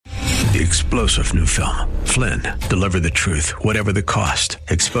The explosive new film, Flynn, deliver the truth, whatever the cost,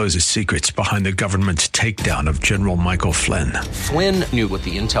 exposes secrets behind the government's takedown of General Michael Flynn. Flynn knew what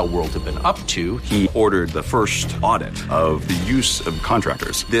the intel world had been up to. He ordered the first audit of the use of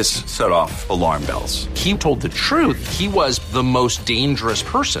contractors. This set off alarm bells. He told the truth. He was the most dangerous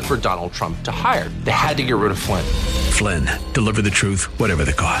person for Donald Trump to hire. They had to get rid of Flynn. Flynn, deliver the truth, whatever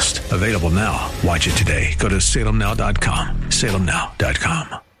the cost. Available now. Watch it today. Go to salemnow.com.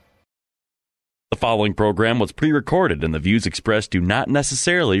 salemnow.com. The following program was pre-recorded, and the views expressed do not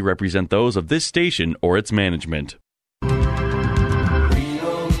necessarily represent those of this station or its management. We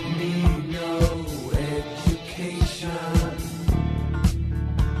don't need no education.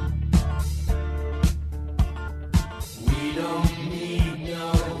 We don't need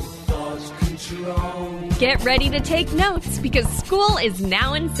no thought control. Get ready to take notes because school is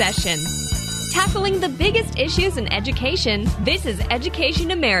now in session. Tackling the biggest issues in education, this is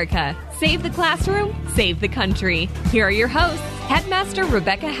Education America. Save the classroom, save the country. Here are your hosts, Headmaster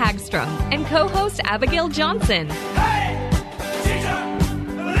Rebecca Hagstrom and co-host Abigail Johnson. Hey, teacher,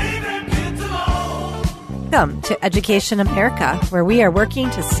 believe in kids alone. Welcome to Education America, where we are working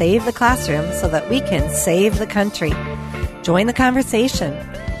to save the classroom so that we can save the country. Join the conversation.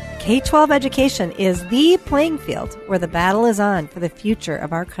 K-12 education is the playing field where the battle is on for the future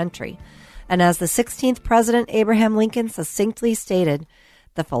of our country. And as the 16th President Abraham Lincoln succinctly stated,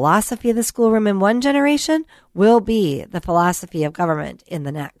 the philosophy of the schoolroom in one generation will be the philosophy of government in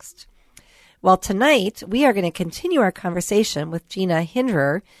the next. Well, tonight we are going to continue our conversation with Gina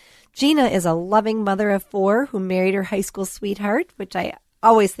Hinderer. Gina is a loving mother of 4 who married her high school sweetheart, which I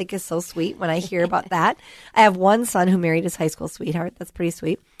always think is so sweet when I hear about that. I have one son who married his high school sweetheart. That's pretty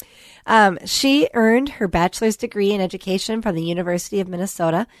sweet. She earned her bachelor's degree in education from the University of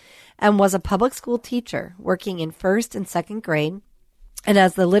Minnesota and was a public school teacher working in first and second grade and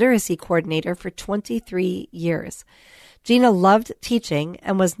as the literacy coordinator for 23 years. Gina loved teaching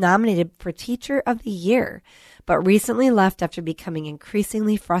and was nominated for Teacher of the Year, but recently left after becoming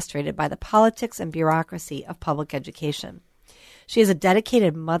increasingly frustrated by the politics and bureaucracy of public education. She is a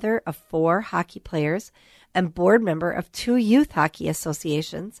dedicated mother of 4 hockey players and board member of 2 youth hockey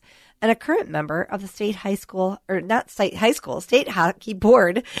associations and a current member of the state hockey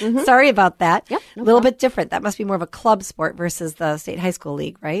board. Mm-hmm. Sorry about that. Yep, a little bit different. That must be more of a club sport versus the state high school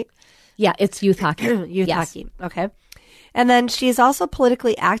league, right? Yeah, it's youth hockey. Youth hockey. Okay. And then she is also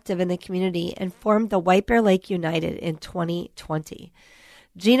politically active in the community and formed the White Bear Lake United in 2020.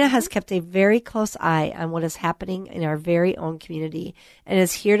 Gina has kept a very close eye on what is happening in our very own community and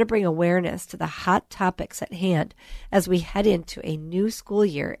is here to bring awareness to the hot topics at hand as we head into a new school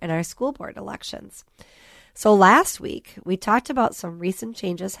year and our school board elections. So last week, we talked about some recent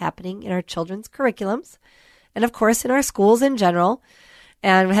changes happening in our children's curriculums and, of course, in our schools in general.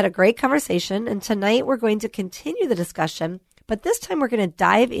 And we had a great conversation. And tonight, we're going to continue the discussion, but this time we're going to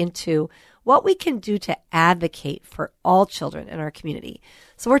dive into what we can do to advocate for all children in our community.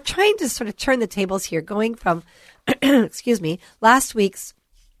 So we're trying to sort of turn the tables here, going from, last week's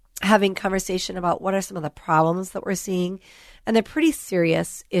having conversation about what are some of the problems that we're seeing, and they're pretty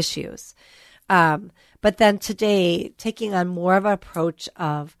serious issues. But then today, taking on more of an approach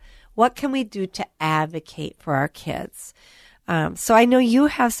of what can we do to advocate for our kids. So I know you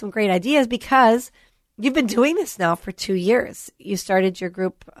have some great ideas because you've been doing this now for 2 years. You started your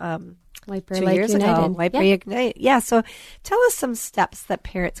group White Bear 2 Lake years United. ago. White Bear United. Yeah. So tell us some steps that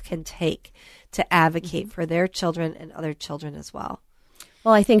parents can take to advocate for their children and other children as well.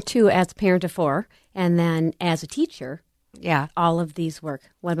 Well, I think, too, as a parent of 4 and then as a teacher, all of these work,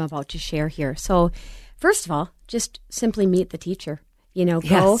 what I'm about to share here. So first of all, just simply meet the teacher. You know,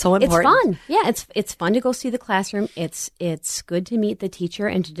 go. So important. It's fun. Yeah, it's fun to go see the classroom. It's good to meet the teacher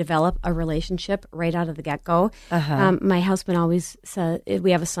and to develop a relationship right out of the get-go. Uh-huh. My husband always says,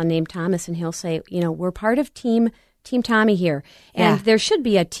 we have a son named Thomas, and he'll say, we're part of Team Tommy here. And there should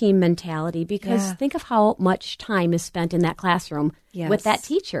be a team mentality because think of how much time is spent in that classroom with that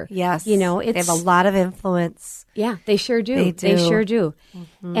teacher. Yes. They have a lot of influence. Yeah, they sure do. They sure do.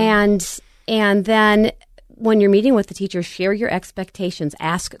 Mm-hmm. And then when you're meeting with the teacher, share your expectations.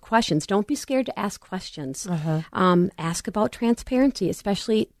 Ask questions. Don't be scared to ask questions. Uh-huh. Ask about transparency,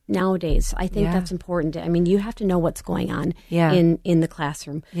 especially nowadays. I think that's important. I mean, you have to know what's going on in the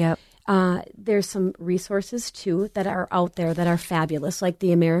classroom. Yep. There's some resources, too, that are out there that are fabulous, like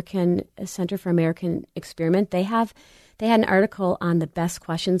the American Center for American Experiment. They have they had an article on the best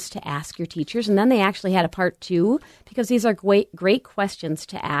questions to ask your teachers, and then they actually had a part 2 because these are great questions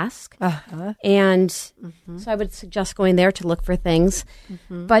to ask. And so I would suggest going there to look for things.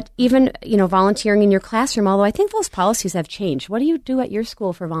 But even, volunteering in your classroom, although I think those policies have changed. What do you do at your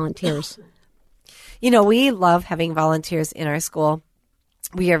school for volunteers? We love having volunteers in our school.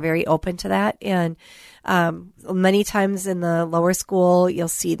 We are very open to that. And many times in the lower school, you'll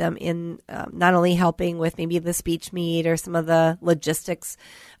see them in not only helping with maybe the speech meet or some of the logistics,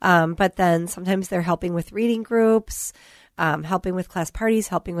 but then sometimes they're helping with reading groups, helping with class parties,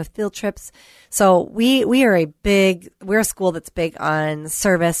 helping with field trips. So we're a school that's big on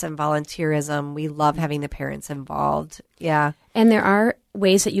service and volunteerism. We love having the parents involved. Yeah. And there are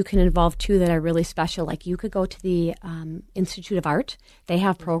ways that you can involve too that are really special. Like you could go to the Institute of Art. They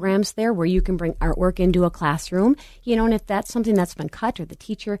have programs there where you can bring artwork into a classroom. And if that's something that's been cut or the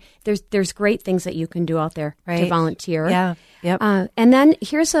teacher, there's great things that you can do out there to volunteer. Yeah. Yep. And then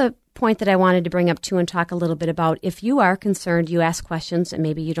here's a point that I wanted to bring up too and talk a little bit about. If you are concerned, you ask questions and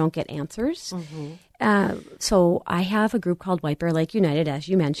maybe you don't get answers. So I have a group called White Bear Lake United, as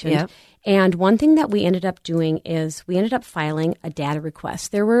you mentioned. Yep. And one thing that we ended up doing is we ended up filing a data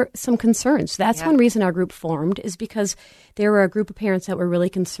request. There were some concerns. That's one reason our group formed, is because there were a group of parents that were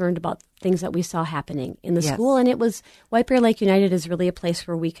really concerned about things that we saw happening in the school. And it was White Bear Lake United is really a place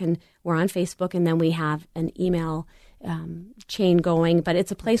where we're on Facebook, and then we have an email chain going, but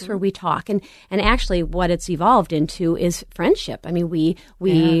it's a place where we talk. And actually what it's evolved into is friendship. I mean,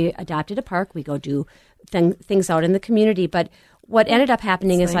 we adopted a park. We go do things out in the community. But what ended up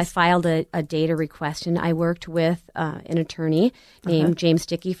happening is I filed a data request, and I worked with an attorney named James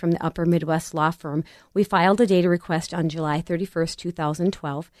Dickey from the Upper Midwest Law Firm. We filed a data request on July 31st,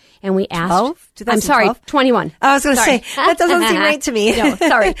 2012, and we asked... 2012? I'm sorry, 21. I was going to say, that doesn't seem right to me. No,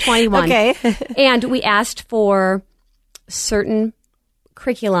 sorry, 21. Okay. And we asked for certain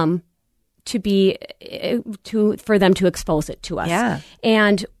curriculum for them to expose it to us. Yeah.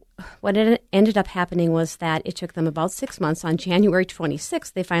 And what ended up happening was that it took them about 6 months. On January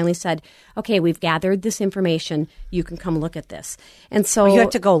 26th, they finally said, okay, we've gathered this information. You can come look at this. And so you have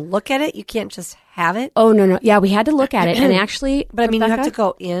to go look at it? You can't just have it? Oh, no. Yeah, we had to look at it. And actually, but I mean, Rebecca, you have to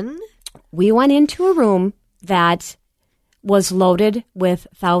go in? We went into a room that was loaded with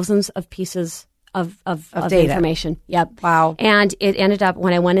thousands of pieces of data. information. Yep. Wow. And it ended up,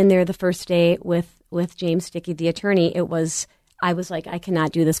 when I went in there the first day with James Dickey, the attorney, I was like, I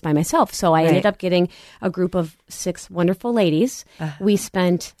cannot do this by myself. So I ended up getting a group of 6 wonderful ladies. We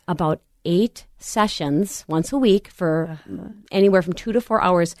spent about 8 sessions once a week for anywhere from 2 to 4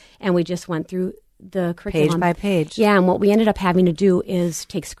 hours, and we just went through the curriculum. Page by page. Yeah, and what we ended up having to do is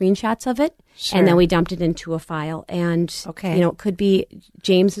take screenshots of it, and then we dumped it into a file. And, it could be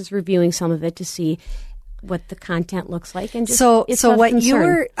James is reviewing some of it to see what the content looks like. And just, so what concern. you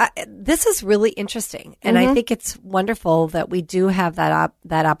were, this is really interesting. And I think it's wonderful that we do have that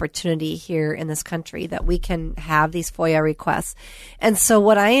opportunity here in this country, that we can have these FOIA requests. And so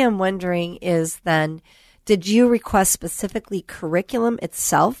what I am wondering is then, did you request specifically curriculum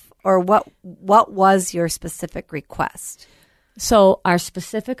itself, or what was your specific request? So our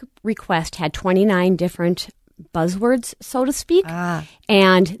specific request had 29 different buzzwords, so to speak.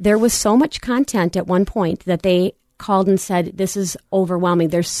 And there was so much content at one point that they called and said, this is overwhelming.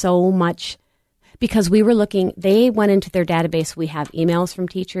 There's so much, because we were looking, they went into their database. We have emails from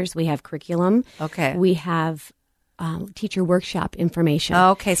teachers. We have curriculum. Okay. We have teacher workshop information.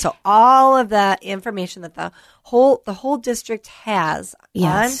 Okay. So all of that information that the whole district has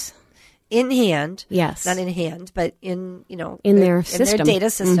in hand. Yes. Not in hand, but in their system. In their data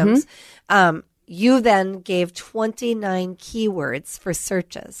systems. You then gave 29 keywords for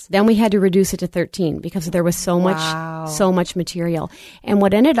searches. Then we had to reduce it to 13 because there was so much material. And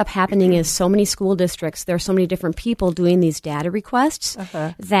what ended up happening is so many school districts, there are so many different people doing these data requests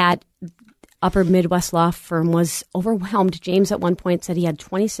that Upper Midwest Law Firm was overwhelmed. James at one point said he had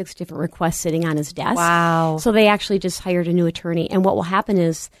 26 different requests sitting on his desk. Wow. So they actually just hired a new attorney. And what will happen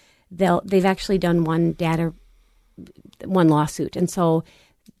is they've actually done one lawsuit. And so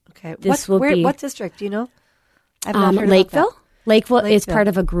okay. What district, do you know? I've not heard Lakeville. About that. Lakeville is part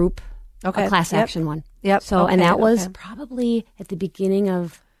of a group, a class Yep. action one. Yep. So, okay. and that was probably at the beginning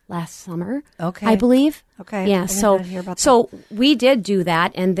of last summer. Okay. I believe. Okay. Yeah. I did not hear about So we did do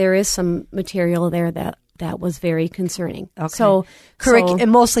that, and there is some material there that was very concerning. Okay. So,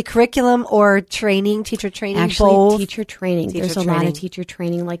 and mostly curriculum or training, teacher training? Actually, both? teacher training. There's a lot of teacher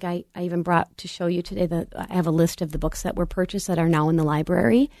training. Like I even brought to show you today that I have a list of the books that were purchased that are now in the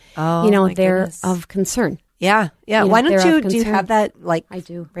library. Oh, they're goodness. of concern. Yeah. You know, Why if they're don't of you, do you concern. have that like I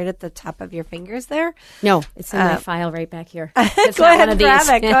do. right at the top of your fingers there? No, it's in my file right back here. Go It's not ahead one and of grab these.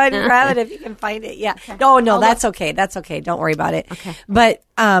 it. Go ahead and grab it if you can find it. Yeah. No, that's okay. That's okay. Don't worry about it. Okay. But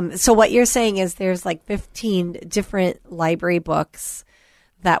so what you're saying is there's like 15 different library books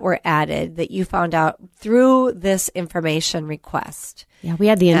that were added that you found out through this information request. Yeah, we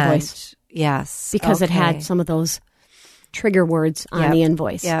had the invoice. And, yes. Because it okay. had some of those trigger words on the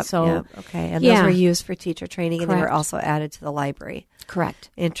invoice. Yep, So yep, okay. And yeah. those were used for teacher training, and they were Correct. also added to the library. Correct.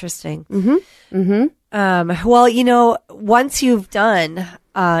 Interesting. Mm-hmm. Well, you know, once you've done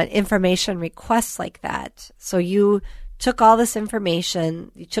information requests like that, so you took all this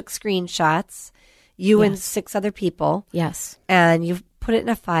information, you took screenshots, you and Yes. 6 other people, Yes. and you've put it in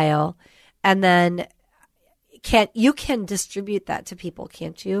a file, and then you can distribute that to people,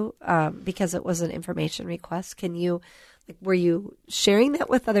 can't you? Because it was an information request. Can you? Were you sharing that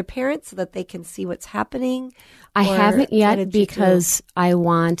with other parents so that they can see what's happening? I Or haven't what yet did you do? because I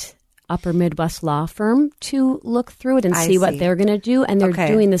want Upper Midwest Law Firm to look through it and I see what see. they're going to do. And they're Okay.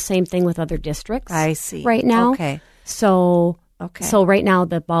 doing the same thing with other districts. I see. Right now. Okay. So Okay. So right now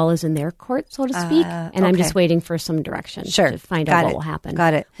the ball is in their court, so to speak, and I'm okay. just waiting for some direction Sure. to find Got out what it. will happen.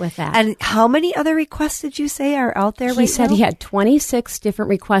 Got it. With that. And how many other requests did you say are out there He right said now? he had 26 different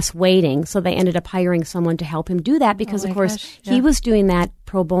requests waiting, so they ended up hiring someone to help him do that because, Oh my of course, gosh, yeah. he was doing that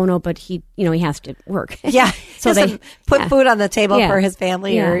pro bono, but he has to work. Yeah. so Just they to put yeah. food on the table Yeah. for his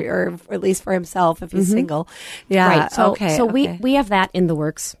family Yeah. or at least for himself if he's single. Yeah. Right. So, okay. so okay. we have that in the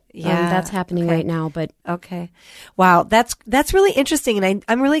works. Yeah, that's happening okay. right now. But Okay. Wow. That's really interesting. And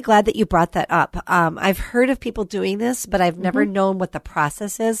I'm really glad that you brought that up. I've heard of people doing this, but I've never known what the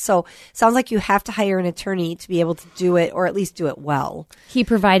process is. So it sounds like you have to hire an attorney to be able to do it or at least do it well. he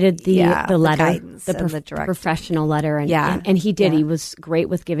provided the Yeah, the letter, guidance and the direction. professional letter, and Yeah. and he did. Yeah. He was great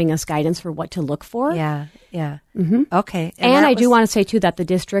with giving us guidance for what to look for. Yeah. Yeah. Mm-hmm. Okay. And that I do was- want to say, too, that the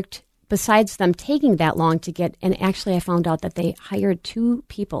district, besides them taking that long to get, and actually I found out that they hired 2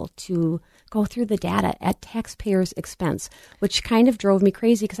 people to go through the data at taxpayers' expense, which kind of drove me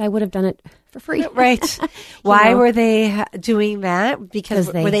crazy because I would have done it for free. Right. Why know? were they doing that? Because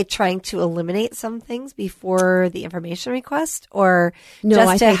 'Cause they- were they trying to eliminate some things before the information request or No, just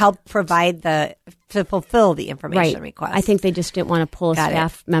I to think- help provide to fulfill the information Right. request? I think they just didn't want to pull a Got it.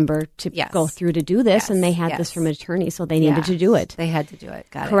 staff member to Yes. go through to do this, and they had Yes. this from an attorney, so they needed to do it. They had to do it.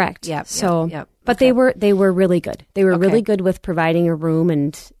 Got it. Correct. Yep. So, yep. but Okay. they were really good. They were Okay. really good with providing a room,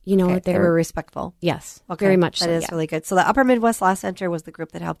 and Okay. They they're were respectful. yes, Okay. very much. That so, is yeah. really good. So the Upper Midwest Law Center was the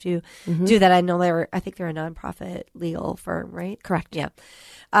group that helped you do that. I know I think they're a nonprofit legal firm, right? Correct. Yeah.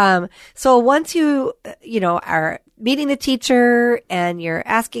 So once you are meeting the teacher and you're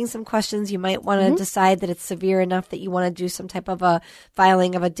asking some questions, you might want to decide that it's severe enough that you want to do some type of a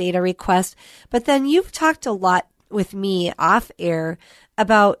filing of a data request. But then you've talked a lot with me off air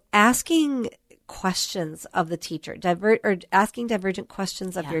about asking questions of the teacher, asking divergent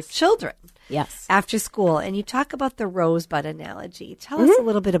questions of your children. Yes. After school, and you talk about the rosebud analogy. Tell us a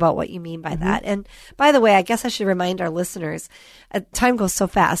little bit about what you mean by that. And by the way, I guess I should remind our listeners, time goes so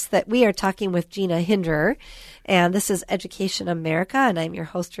fast that we are talking with Gina Hinderer, and this is Education America, and I'm your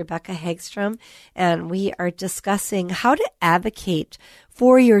host, Rebecca Hagstrom, and we are discussing how to advocate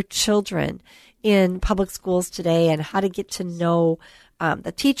for your children in public schools today and how to get to know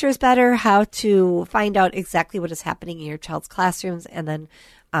the teachers better, how to find out exactly what is happening in your child's classrooms, and then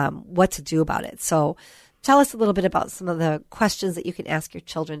what to do about it. So tell us a little bit about some of the questions that you can ask your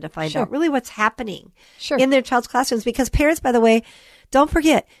children to find out really what's happening in their child's classrooms. Because parents, by the way, don't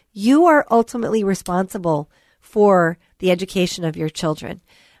forget, you are ultimately responsible for the education of your children.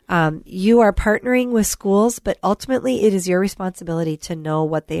 You are partnering with schools, but ultimately it is your responsibility to know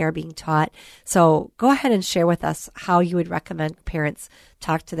what they are being taught. So go ahead and share with us how you would recommend parents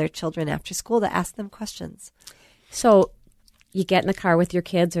talk to their children after school to ask them questions. So you get in the car with your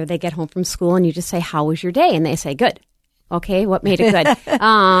kids, or they get home from school, and you just say, "How was your day?" And they say, "Good." Okay, what made it good?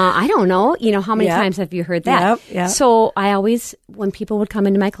 I don't know. How many times have you heard that? Yep. So I always, when people would come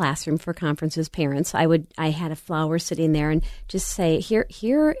into my classroom for conferences, parents, I had a flower sitting there and just say, here,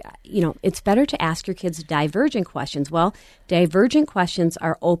 it's better to ask your kids divergent questions. Well, divergent questions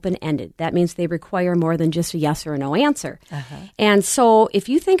are open-ended. That means they require more than just a yes or a no answer. And so if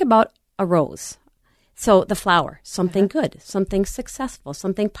you think about a rose, so the flower, something good, something successful,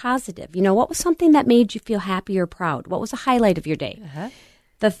 something positive. What was something that made you feel happy or proud? What was a highlight of your day?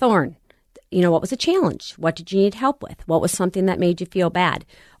 The thorn, what was a challenge? What did you need help with? What was something that made you feel bad?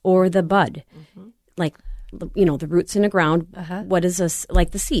 Or the bud, like, the roots in the ground. What is this,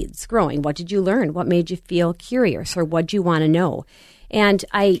 like the seeds growing? What did you learn? What made you feel curious, or what do you want to know? And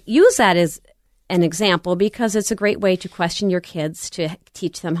I use that as an example because it's a great way to question your kids, to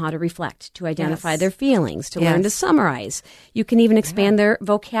teach them how to reflect, to identify their feelings, to learn to summarize. You can even expand their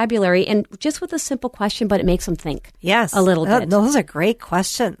vocabulary, and just with a simple question, but it makes them think a little bit. Those are great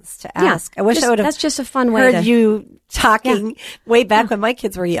questions to ask. I wish I would have that's just a fun way heard you talking way back when my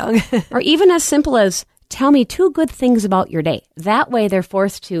kids were young. Or even as simple as, tell me 2 good things about your day. That way they're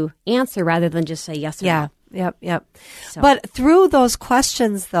forced to answer rather than just say yes or no. Yep. So. But through those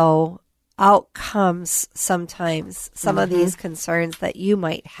questions, though, out comes sometimes some of these concerns that you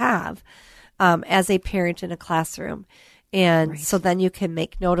might have as a parent in a classroom. And so then you can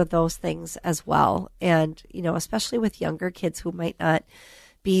make note of those things as well. And, especially with younger kids who might not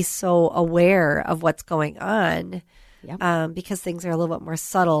be so aware of what's going on, because things are a little bit more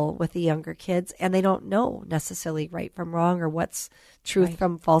subtle with the younger kids, and they don't know necessarily right from wrong or what's truth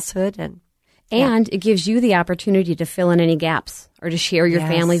from falsehood. And it gives you the opportunity to fill in any gaps or to share your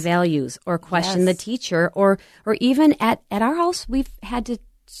family values or question the teacher or even at our house, we've had to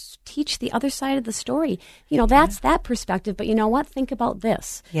teach the other side of the story. That's that perspective. But you know what? Think about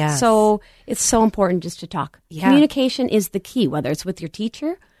this. Yes. So it's so important just to talk. Yeah. Communication is the key, whether it's with your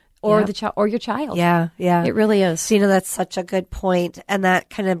teacher or or your child. Yeah. It really is. So, that's such a good point. And that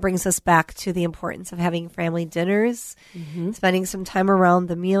kind of brings us back to the importance of having family dinners, spending some time around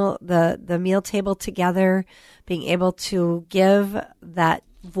the meal table together, being able to give that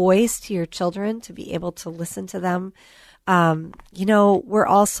voice to your children, to be able to listen to them. We're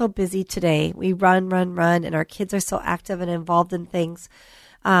all so busy today. We run, and our kids are so active and involved in things.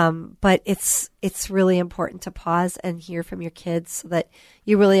 But it's really important to pause and hear from your kids so that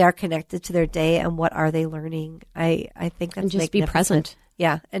you really are connected to their day and what are they learning. I think that's and just be present.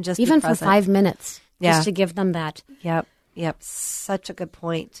 Yeah, and just even be present. for 5 minutes, just to give them that. Yep. Such a good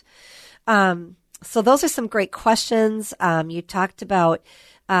point. So those are some great questions. You talked about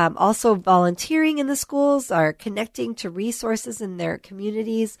also volunteering in the schools or connecting to resources in their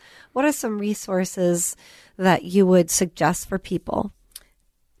communities. What are some resources that you would suggest for people?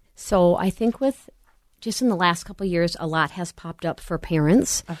 So I think just in the last couple of years, a lot has popped up for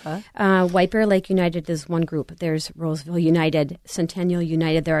parents. White Bear Lake United is one group. There's Roseville United, Centennial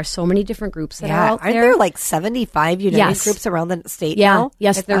United. There are so many different groups that are out there. Aren't there like 75 United groups around the state now?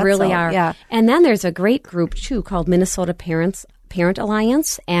 Yes, there really are. Yeah. And then there's a great group, too, called Minnesota Parent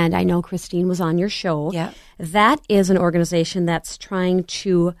Alliance. And I know Christine was on your show. Yeah. That is an organization that's trying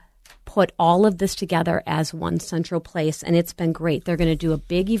to put all of this together as one central place, and it's been great. They're going to do a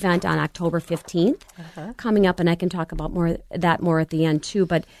big event on October 15th coming up, and I can talk about more at the end too,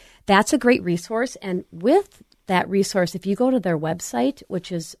 but that's a great resource. And with that resource, if you go to their website,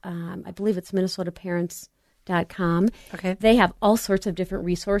 which is, I believe it's minnesotaparents.com, they have all sorts of different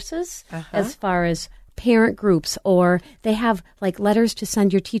resources as far as parent groups, or they have like letters to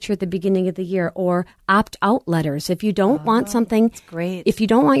send your teacher at the beginning of the year, or opt-out letters. If you don't want something, great. If you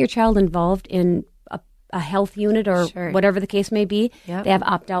don't want your child involved in a health unit or whatever the case may be, they have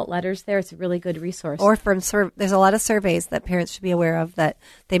opt-out letters there. It's a really good resource. Or there's a lot of surveys that parents should be aware of that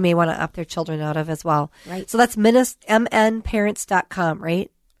they may want to opt their children out of as well. Right. So that's mnparents.com, right?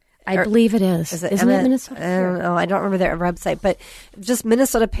 I believe it is. Isn't it Minnesota? I don't know. I don't remember their website, but just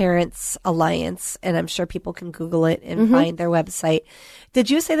Minnesota Parents Alliance, and I'm sure people can Google it and find their website.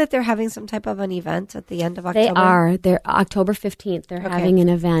 Did you say that they're having some type of an event at the end of October? They are. They're October 15th. They're having an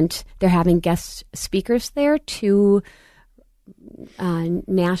event. They're having guest speakers there, 2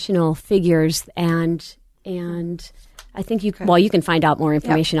 national figures, and I think you can find out more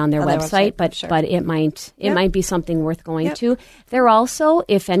information on their website, but it might be something worth going to. They're also,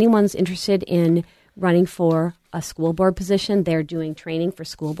 if anyone's interested in running for a school board position, they're doing training for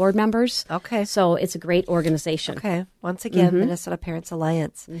school board members. Okay. So it's a great organization. Okay. Once again, Minnesota Parents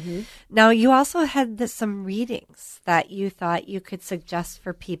Alliance. Now, you also had some readings that you thought you could suggest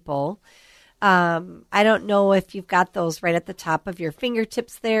for people. I don't know if you've got those right at the top of your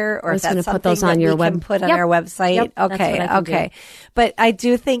fingertips there, or if that's something that we can put on our website. Yep, okay. But I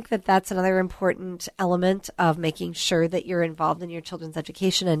do think that that's another important element of making sure that you're involved in your children's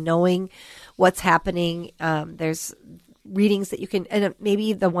education and knowing what's happening. There's readings that you can, and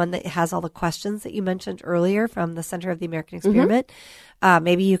maybe the one that has all the questions that you mentioned earlier from the Center of the American Experiment.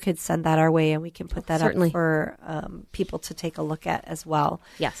 Maybe you could send that our way, and we can put that up for people to take a look at as well.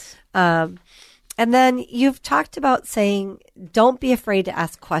 Yes. And then you've talked about saying, don't be afraid to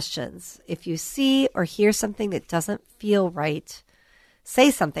ask questions. If you see or hear something that doesn't feel right,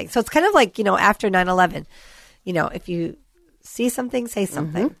 say something. So it's kind of like, after 9/11, if you see something, say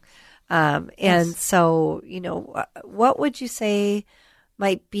something. And so, what would you say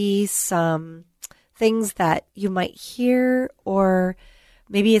might be some things that you might hear or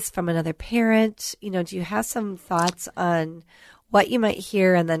maybe it's from another parent. Do you have some thoughts on what you might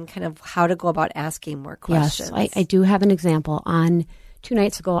hear and then kind of how to go about asking more questions? Yes, I do have an example. On 2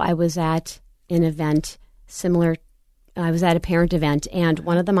 nights ago, I was at an event similar. I was at a parent event, and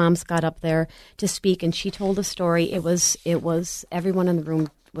one of the moms got up there to speak, and she told a story. It was everyone in the room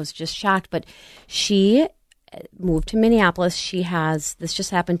was just shocked, but she moved to Minneapolis. This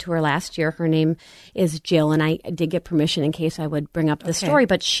just happened to her last year. Her name is Jill, and I did get permission in case I would bring up this story,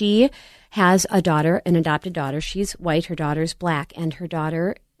 but she has a daughter, an adopted daughter. She's white, her daughter's black, and her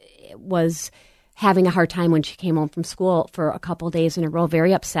daughter was having a hard time when she came home from school for a couple of days in a row,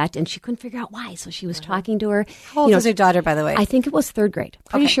 very upset, and she couldn't figure out why. So she was talking to her. How old was her daughter, by the way? I think it was 3rd grade.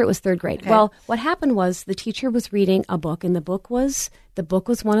 Pretty sure it was 3rd grade. Okay. Well, what happened was the teacher was reading a book, and the book was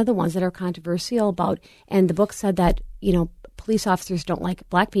one of the ones that are controversial about, and the book said that, police officers don't like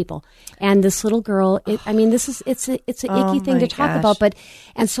black people. And this little girl, it's an icky thing to talk about.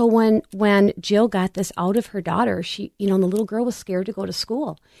 And so when Jill got this out of her daughter, she, the little girl was scared to go to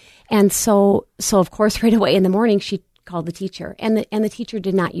school. And so of course, right away in the morning, she called the teacher, and the teacher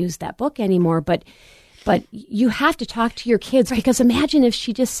did not use that book anymore. But you have to talk to your kids, because imagine if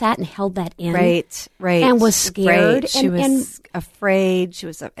she just sat and held that in, right, and was scared. Right. She was afraid. She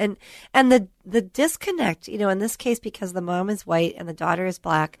was, and the disconnect. In this case, because the mom is white and the daughter is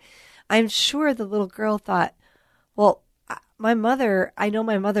black, I'm sure the little girl thought, well, I know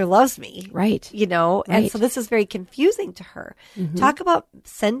my mother loves me. Right. And so this is very confusing to her. Mm-hmm. Talk about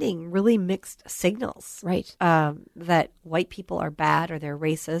sending really mixed signals. Right. That white people are bad, or they're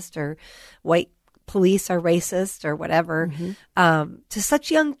racist, or white police are racist, or whatever, to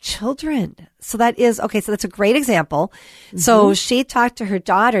such young children. So that's a great example. Mm-hmm. So she talked to her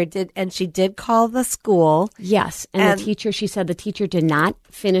daughter, and she did call the school. Yes. And the teacher, she said the teacher did not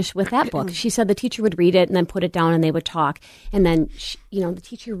finish with that book. She said the teacher would read it and then put it down, and they would talk. And then, the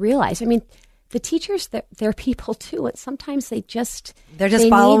teacher realized, the teachers, they're people too. And sometimes they're just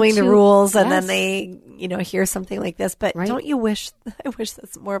following the rules, and then they, hear something like this. But don't you wish, I wish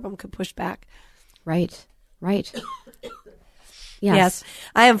that more of them could push back. Right. Yes.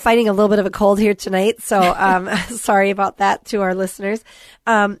 I am fighting a little bit of a cold here tonight, so sorry about that to our listeners.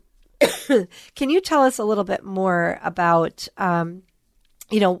 Can you tell us a little bit more about,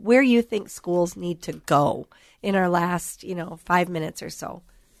 where you think schools need to go in our last, 5 minutes or so?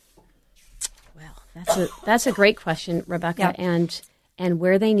 Well, that's a great question, Rebecca, and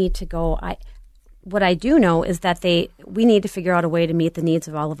where they need to go. What I do know is that we need to figure out a way to meet the needs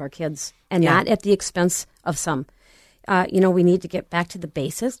of all of our kids, and not at the expense of some. We need to get back to the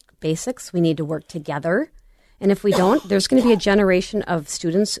basics. We need to work together. And if we don't, there's going to be a generation of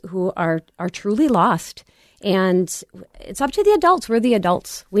students who are truly lost. And it's up to the adults. We're the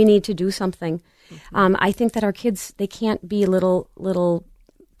adults. We need to do something. Mm-hmm. I think that our kids, they can't be little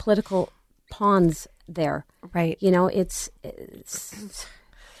political pawns there. Right. It's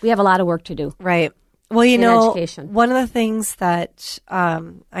we have a lot of work to do. Right. Well, education. One of the things that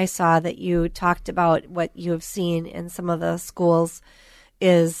I saw that you talked about, what you have seen in some of the schools,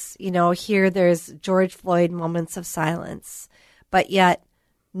 is, here there's George Floyd moments of silence, but yet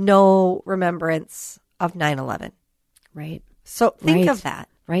no remembrance of 9/11. Right. So think of that.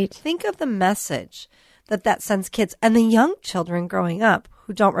 Right. Think of the message that sends kids and the young children growing up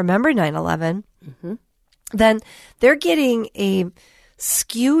who don't remember 9/11. Mm-hmm. Then they're getting a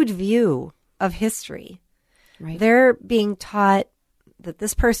skewed view of history. Right. They're being taught that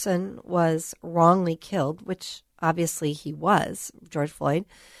this person was wrongly killed, which obviously he was, George Floyd,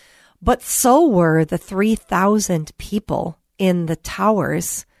 but so were the 3,000 people in the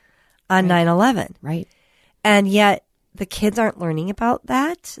towers on 9/11. Right. And yet the kids aren't learning about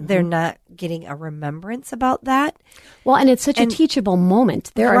that. Mm-hmm. They're not getting a remembrance about that. Well, and it's such a teachable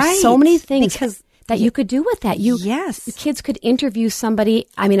moment. There are so many things that you could do with that. The kids could interview somebody.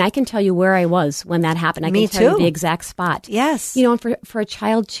 I can tell you where I was when that happened. I can tell you the exact spot. Yes. And for a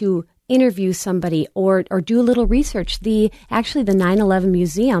child to interview somebody or do a little research, the 9/11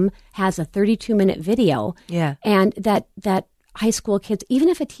 Museum has a 32-minute video. Yeah. And that high school kids, even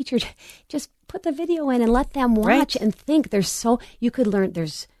if a teacher just put the video in and let them watch and think, you could learn,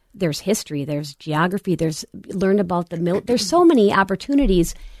 there's history, there's geography, there's learn about there's so many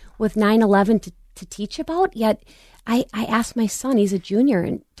opportunities with 9/11 to teach about. Yet I asked my son, he's a junior,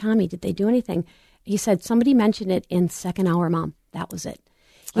 and Tommy, did they do anything? He said, somebody mentioned it in second hour, Mom. That was it.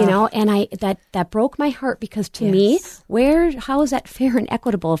 And that broke my heart, because to me, how is that fair and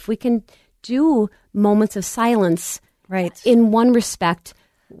equitable? If we can do moments of silence in one respect,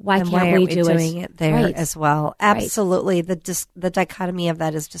 why and can't why aren't we do doing it there Right. as well? Absolutely. The dichotomy of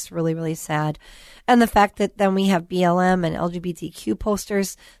that is just really, really sad. And the fact that then we have BLM and LGBTQ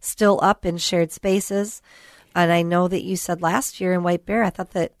posters still up in shared spaces. And I know that you said last year in White Bear, I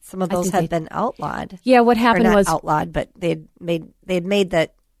thought that some of those had been outlawed. Yeah, what happened or not was outlawed, but they'd made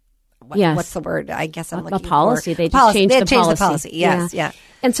that. Yes. What's the word? I guess I'm looking a policy. for. They just changed the policy. Yes, yeah.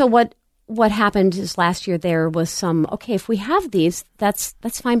 And so what happened is last year there was some, okay, if we have these, that's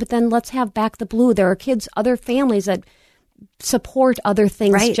fine, but then let's have Back the Blue. There are kids, other families that support other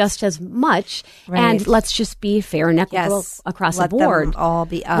things just as much, and let's just be fair and equitable across the board. Let them all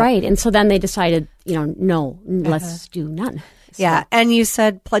be up. Right, and so then they decided, no, let's do none. So, yeah, and you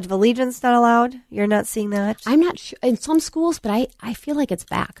said Pledge of Allegiance not allowed? You're not seeing that? I'm not sure. In some schools, but I feel like it's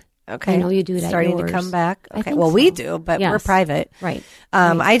back. Okay. I know you do that. Starting to come back. I Okay. think Well, so. we do, but we're private. Right.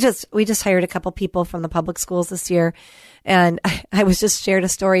 We just hired a couple people from the public schools this year, and I was just shared a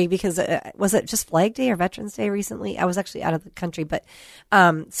story because was it just Flag Day or Veterans Day recently? I was actually out of the country, but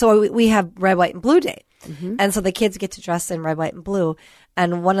so we have Red, White, and Blue Day, and so the kids get to dress in red, white, and blue.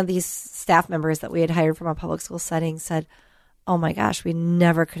 And one of these staff members that we had hired from a public school setting said, "Oh my gosh, we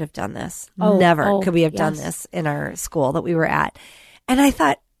never could have done this. Never could we have done this in our school that we were at." And I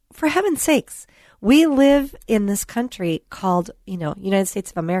thought, for heaven's sakes, we live in this country called, United States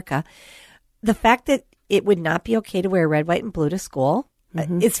of America. The fact that it would not be okay to wear red, white, and blue to school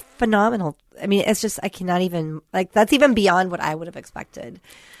is phenomenal. I mean, it's just, I cannot even, that's even beyond what I would have expected.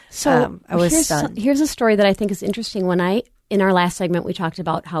 So I was stunned. Here's a story that I think is interesting. In our last segment, we talked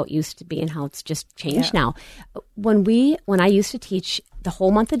about how it used to be and how it's just changed now. When I used to teach the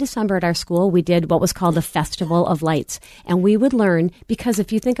whole month of December at our school, we did what was called the Festival of Lights. And we would learn, because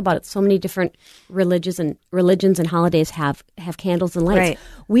if you think about it, so many different religions and holidays have candles and lights. Right.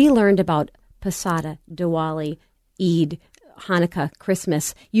 We learned about Pasada, Diwali, Eid, Hanukkah,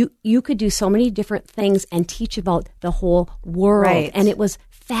 Christmas. You could do so many different things and teach about the whole world. Right. And it was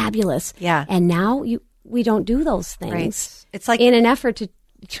fabulous. Yeah. And now we don't do those things. Right. It's like in an effort to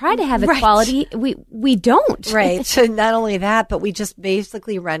try to have equality, we don't. Right. So not only that, but we just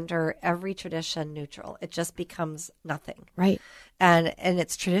basically render every tradition neutral. It just becomes nothing. Right. And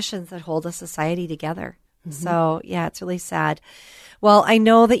it's traditions that hold a society together. So, yeah, it's really sad. Well, I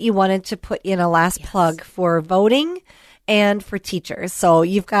know that you wanted to put in a last plug for voting and for teachers. So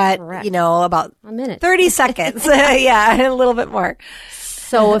you've got, about a minute, 30 seconds. Yeah, a little bit more.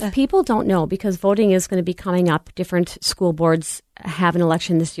 So if people don't know, because voting is going to be coming up, different school boards have an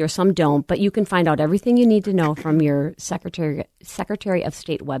election this year, some don't, but you can find out everything you need to know from your Secretary of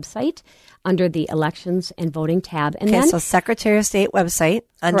State website under the Elections and Voting tab. And so Secretary of State website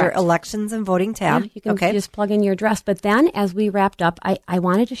under Correct. Elections and Voting tab. Yeah, you can just plug in your address. But then as we wrapped up, I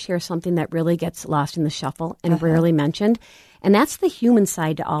wanted to share something that really gets lost in the shuffle and rarely mentioned, and that's the human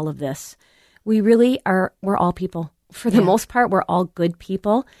side to all of this. We're all people. For the most part, we're all good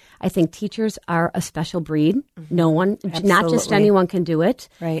people. I think teachers are a special breed. No one, not just anyone can do it.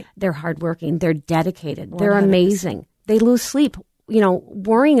 Right. They're hardworking. They're dedicated. 100%. They're amazing. They lose sleep,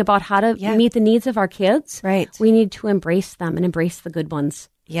 worrying about how to meet the needs of our kids. Right. We need to embrace them and embrace the good ones.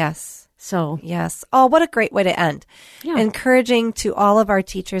 Yes. So, yes. Oh, what a great way to end. Yeah. Encouraging to all of our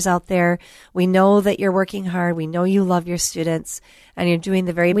teachers out there. We know that you're working hard. We know you love your students and you're doing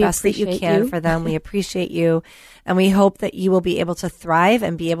the very best that you can for them. We appreciate you. And we hope that you will be able to thrive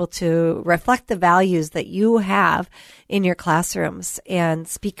and be able to reflect the values that you have in your classrooms and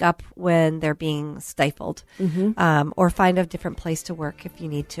speak up when they're being stifled, or find a different place to work if you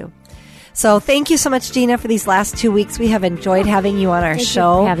need to. So thank you so much, Gina, for these last 2 weeks. We have enjoyed having you on our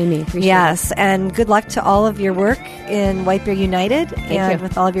show. Thank you for having me. Appreciate it. And good luck to all of your work in White Bear United and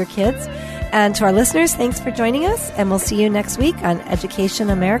with all of your kids. And to our listeners, thanks for joining us. And we'll see you next week on Education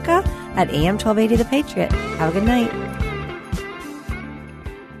America at AM 1280 The Patriot. Have a good night.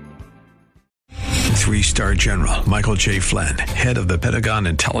 3-star General Michael J. Flynn, head of the Pentagon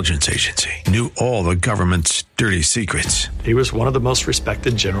Intelligence Agency, knew all the government's dirty secrets. He was one of the most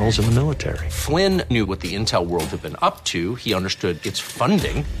respected generals in the military. Flynn knew what the intel world had been up to. He understood its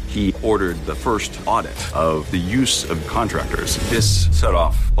funding. He ordered the first audit of the use of contractors. This set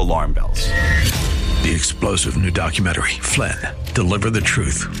off alarm bells. The explosive new documentary, Flynn, Deliver the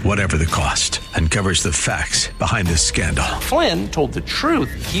Truth, Whatever the Cost, uncovers the facts behind this scandal. Flynn told the truth.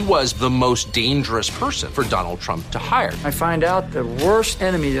 He was the most dangerous person for Donald Trump to hire. I find out the worst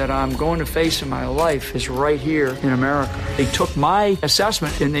enemy that I'm going to face in my life is right here in America. They took my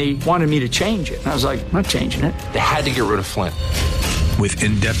assessment and they wanted me to change it. And I was like, I'm not changing it. They had to get rid of Flynn. with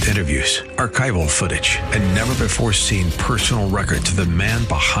in-depth interviews, archival footage, and never-before-seen personal records of the man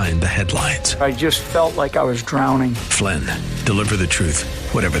behind the headlines. I just felt like I was drowning. Flynn, deliver the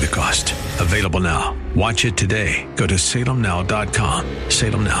truth, whatever the cost. Available now. Watch it today. Go to salemnow.com.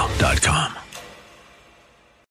 salemnow.com.